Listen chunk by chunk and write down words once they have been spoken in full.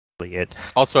it.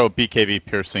 Also, BKB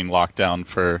piercing lockdown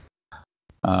for...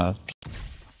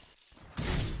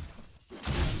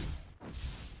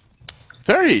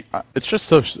 it's just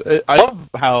so... I love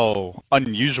how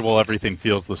unusual everything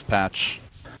feels this patch.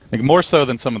 Like, more so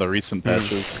than some of the recent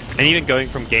patches. And even going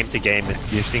from game to game,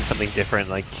 you're seeing something different,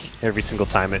 like, every single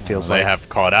time it feels They like. have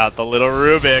caught out the little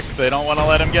Rubik. They don't want to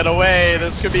let him get away.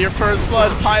 This could be your first blood.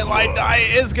 Pipeline die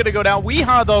is going to go down.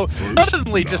 Weeha, though,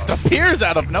 suddenly just appears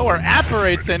out of nowhere,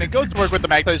 apparates in, and goes to work with the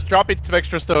Magnetis, dropping some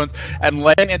extra stones, and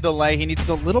laying a delay. He needs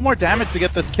a little more damage to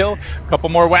get this kill. A couple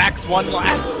more whacks, one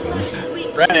last.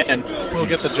 Brennan will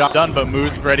get the job done, but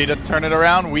Moo's ready to turn it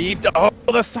around. Oh,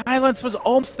 the silence was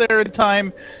almost there in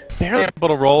time. Barely able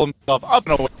to roll himself up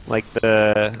and away. Like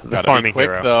the farming quick,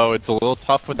 hero. Though. It's a little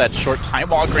tough with that short time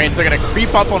walk range. They're going to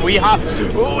creep up on Weeha.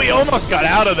 Ooh, he almost got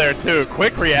out of there, too.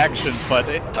 Quick reactions, but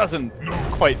it doesn't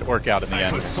quite work out in the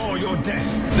end.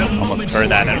 Almost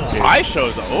turned that into pie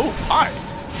shows. Oh, pie.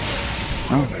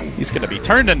 Oh, he's going to be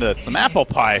turned into some apple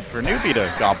pie for NewBee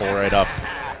to gobble right up.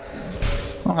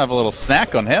 I'll have a little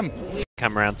snack on him.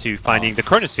 Come around to finding the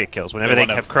Chronosphere kills. Whenever they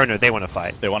have Chrono, they want to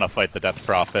fight. They want to fight the Death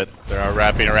Prophet. They're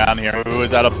wrapping around here. Moo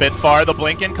is out a bit far. The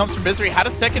blink in comes from Misery. Had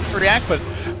a second to react, but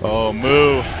oh,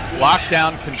 Moo locked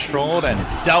down, controlled, and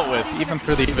dealt with. Even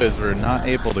through the Evas, we're not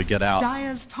able to get out.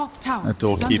 That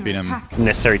duel keeping him.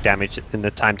 Necessary damage in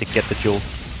the time to get the jewel.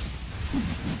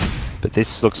 But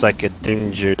this looks like a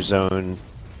danger zone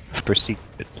for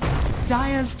Secret.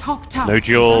 Dire's top tower. No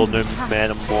jewel, no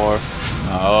mana more.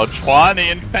 Oh, Chuan, the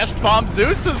Infest Bomb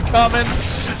Zeus is coming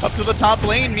up to the top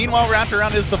lane. Meanwhile, wrapped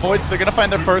around is the Voids. They're going to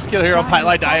find their first kill here on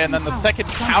Pylai Dai, and then the second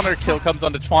counter kill comes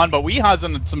onto Chuan, but Weeha's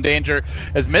in some danger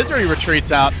as Misery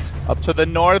retreats out. Up to the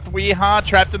north, Weeha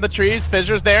trapped in the trees.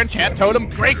 Fissures there, and Chant Totem,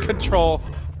 great control.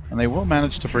 And they will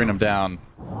manage to bring him down.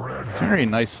 Very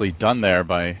nicely done there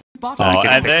by... Oh,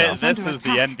 and this is the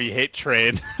NB hate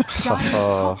trade.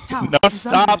 No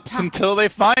stops until they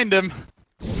find him.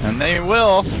 And they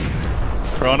will.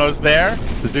 Chrono's there.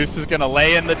 The Zeus is going to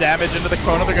lay in the damage into the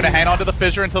Chrono. They're going to hang on to the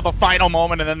Fissure until the final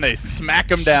moment, and then they smack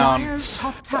him down.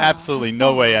 Absolutely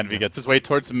no way Envy gets his way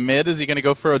towards mid. Is he going to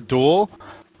go for a duel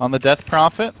on the Death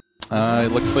Prophet?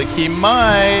 It looks like he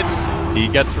might. He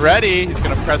gets ready. He's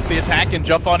going to press the attack and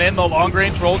jump on in. The long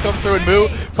range roll comes through and Moo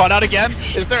caught out again.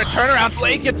 Is there a turnaround?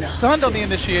 Blade gets stunned on the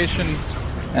initiation.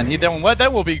 And he then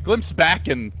that will be glimpsed back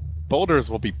and boulders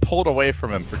will be pulled away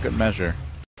from him for good measure.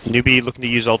 NewBee looking to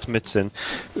use ultimates, and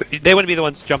they want to be the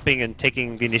ones jumping and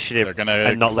taking the initiative. They're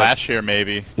going to flash here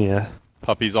maybe. Yeah.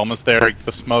 Puppey's almost there.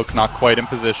 The smoke not quite in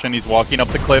position. He's walking up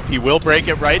the cliff. He will break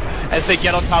it right as they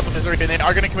get on top of Misery. And they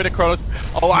are going to commit a Kronos.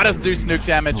 A lot of Zeus nuke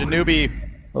damage, and NewBee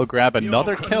will grab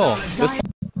another kill.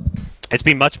 It's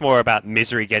been much more about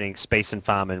Misery getting space and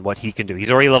farm and what he can do. He's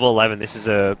already level 11. This is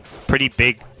a pretty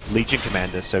big Legion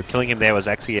commander, so killing him there was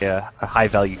actually a high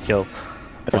value kill.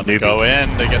 They go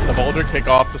in, they get the boulder kick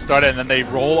off to start it, and then they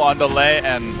roll on delay,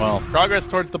 and well, progress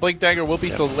towards the Blink Dagger will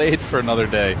be delayed for another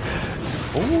day.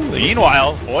 Ooh,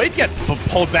 meanwhile, Void gets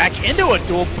pulled back into a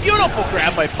duel. Beautiful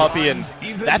grab by Puppey, and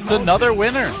that's another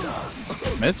winner.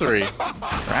 Misery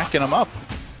racking him up.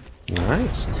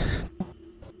 Nice.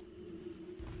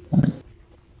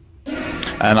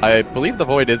 And I believe the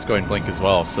Void is going Blink as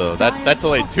well, so that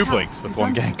delayed 2 Blinks with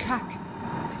 1 gank.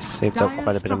 Saved up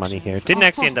quite a bit of money here. Didn't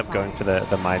actually end up going for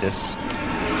the Midas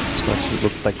as much as it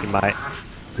looked like he might.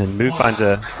 And Moo finds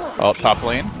a... Oh, top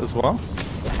lane as well.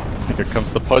 Here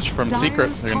comes the push from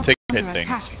Secret. They're going to take hit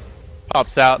things.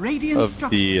 Pops out of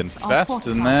the Infest,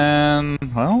 and then,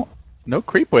 well, no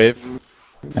creep wave.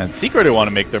 And Secret who want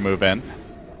to make their move in.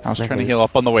 I was trying to heal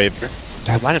up on the wave here.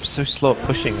 Their lineup's so slow at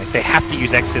pushing, like they have to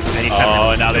use Exodus anytime.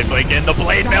 Oh, now they blink in the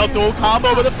Blade Mail dual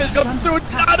combo, but the Fish goes through. It's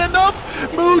not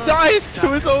enough! Moo dies to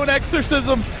his own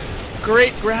exorcism.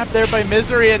 Great grab there by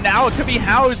Misery, and now it could be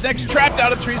How's next. Trapped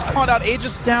out of trees, caught out,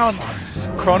 Aegis down.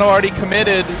 Chrono already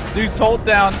committed. Zeus ult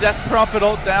down, Death Prophet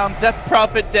ult down, Death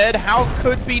Prophet dead. How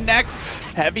could be next?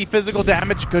 Heavy physical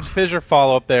damage, good fissure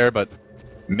follow-up there, but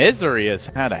Misery has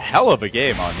had a hell of a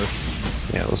game on this.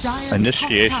 Yeah, it was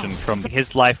initiation from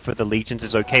his life for the Legions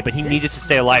is okay, but he needed to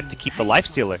stay alive to keep the life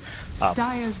stealer up.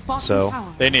 So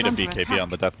they need a BKB on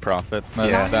the Death Prophet.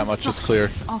 That much is clear.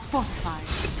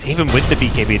 Even with the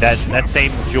BKB, that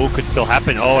same duel could still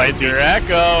happen. Oh, and your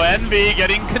Echo, Envy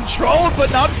getting controlled,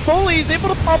 but not fully. He's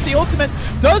able to pop the ultimate.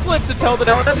 Does live to tell the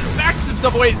down. Backs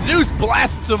himself away. Zeus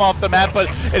blasts him off the map, but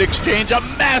in exchange, a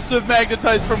massive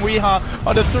magnetize from Weeha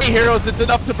onto 3 heroes. It's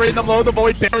enough to bring them low. The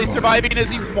Void barely surviving as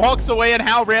he walks away, and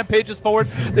Hal rampages forward.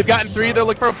 They've gotten 3. They're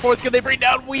looking for a 4th. Can they bring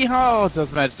down Weeha? Oh,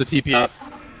 does manage to TP.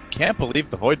 Can't believe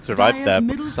the Void survived that,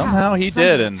 but somehow he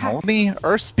did, and only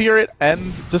Earth Spirit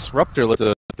and Disruptor lived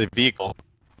to the vehicle.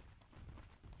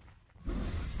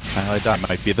 That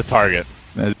might be the target.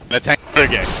 The tank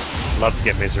again. Love to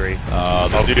get Misery.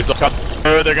 The dudes will come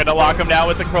through. They're gonna lock him down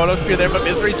with the Chrono Spear there, but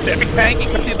Misery's very tanky.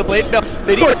 You can see the blade fail.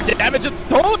 They need to damage it.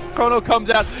 Stolen. Chrono comes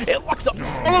out. It locks up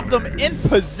all of them in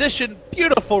position.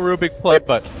 Beautiful Rubik play,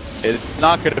 but it's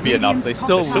not gonna be enough. They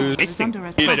still lose.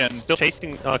 Still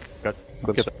chasing. Oh, God.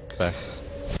 Back.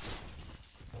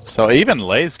 So even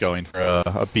Lay's going for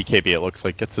a BKB, it looks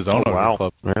like. Gets his own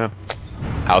club. Yeah.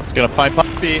 Out's gonna find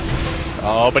Puppey.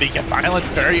 Oh, but he gets violence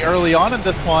very early on in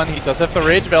this one. He does have the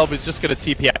Rage Valve, but he's just gonna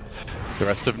TP out. The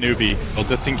rest of NewBee will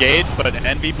disengage, but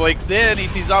NB breaks in. He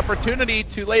sees opportunity.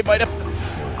 Too late by the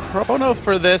Chrono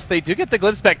for this. They do get the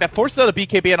glimpse back. That forces out a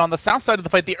BKB, and on the south side of the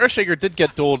fight, the Earthshaker did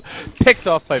get dueled, picked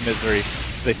off by Misery.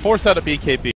 So they force out a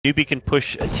BKB. NewBee can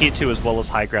push a tier 2 as well as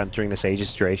high ground during this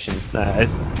Aegis duration.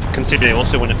 Considering they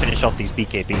also want to finish off these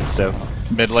BKBs, so...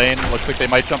 Mid lane, looks like they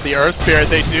might jump the Earth Spirit.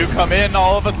 They do come in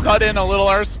all of a sudden. A little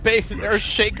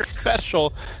Earthshaker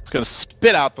special. It's going to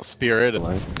spit out the Spirit. And,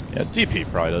 yeah, DP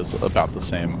probably does about the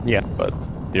same. Yeah. But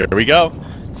here we go.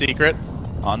 Secret.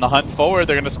 On the hunt forward,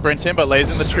 they're going to sprint in, but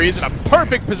Lay's in the trees in a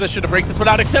perfect position to break this one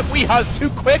out, except Weeha's too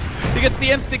quick. He gets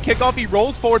the instant kickoff, he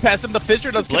rolls forward past him, the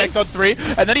Fissure does connect on 3,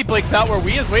 and then he blinks out where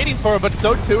Wee is waiting for him, but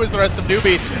so too is the rest of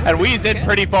NewBee, and Wee's in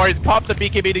pretty far. He's popped the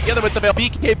BKB together with the Veil.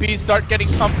 BKBs start getting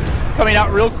coming out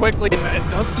real quickly,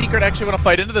 and does Secret actually want to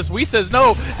fight into this? Wee says,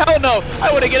 no, hell no,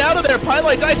 I want to get out of there.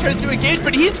 Pylite Die tries to engage,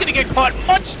 but he's going to get caught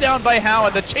much down by How,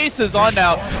 and the chase is on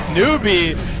now.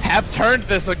 NewBee have turned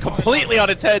this completely on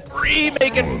its head. 3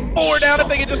 making 4 down if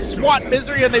they can just swat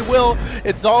Misery, and they will.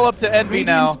 It's all up to NB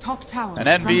now. And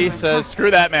NB says,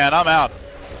 screw that, man, I'm out.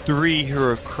 3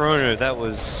 Hero Chrono, that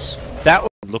was...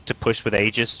 Look to push with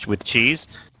Aegis, with Cheese.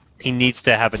 He needs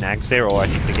to have an Axe there, or I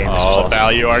think the game is just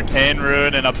value Arcane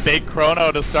Rune and a big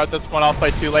Chrono to start this one off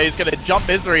by 2 He's gonna jump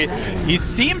Misery. He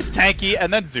seems tanky,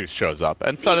 and then Zeus shows up,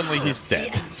 and suddenly he's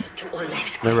dead.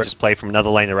 Remember, just play from another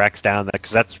lane to Rax down there,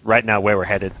 because that's right now where we're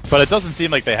headed. But it doesn't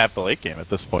seem like they have the late game at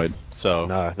this point, so...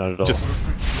 No, not at all. Just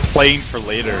playing for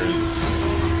later is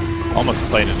almost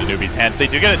playing into NewBee's hands. They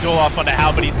do get a duel off onto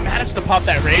Hal, but he's managed to pop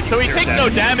that Rage, so he takes no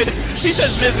damage. He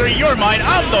says, Misery, you're mine,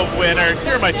 I'm the winner,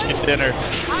 you're my chicken dinner.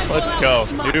 Let's go.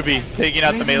 NewBee taking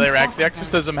out the melee racks. The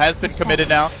Exorcism has been committed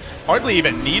now. Hardly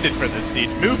even needed for this siege.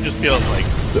 Move just feels like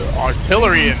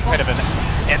artillery and kind of an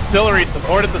ancillary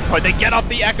support at this point. They get off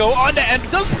the Echo onto End,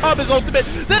 does pop his ultimate,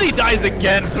 then he dies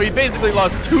again, so he basically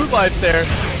lost 2 life there.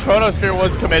 Chronosphere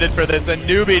was committed for this, and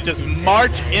NewBee just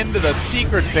march into the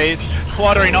Secret base,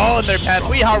 slaughtering all in their path.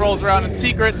 Weehaw rolls around, and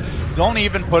Secret don't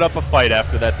even put up a fight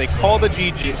after that. They call the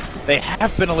GG. They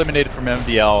have been eliminated from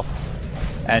MDL,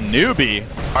 and NewBee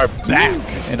are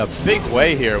back in a big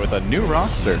way here with a new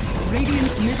roster.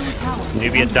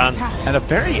 NewBee are done. And a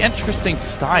very interesting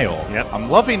style. Yep. I'm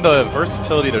loving the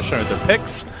versatility they're showing with their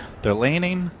picks, their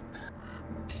laning.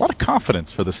 A lot of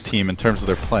confidence for this team in terms of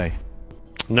their play.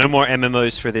 No more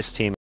MMOs for this team.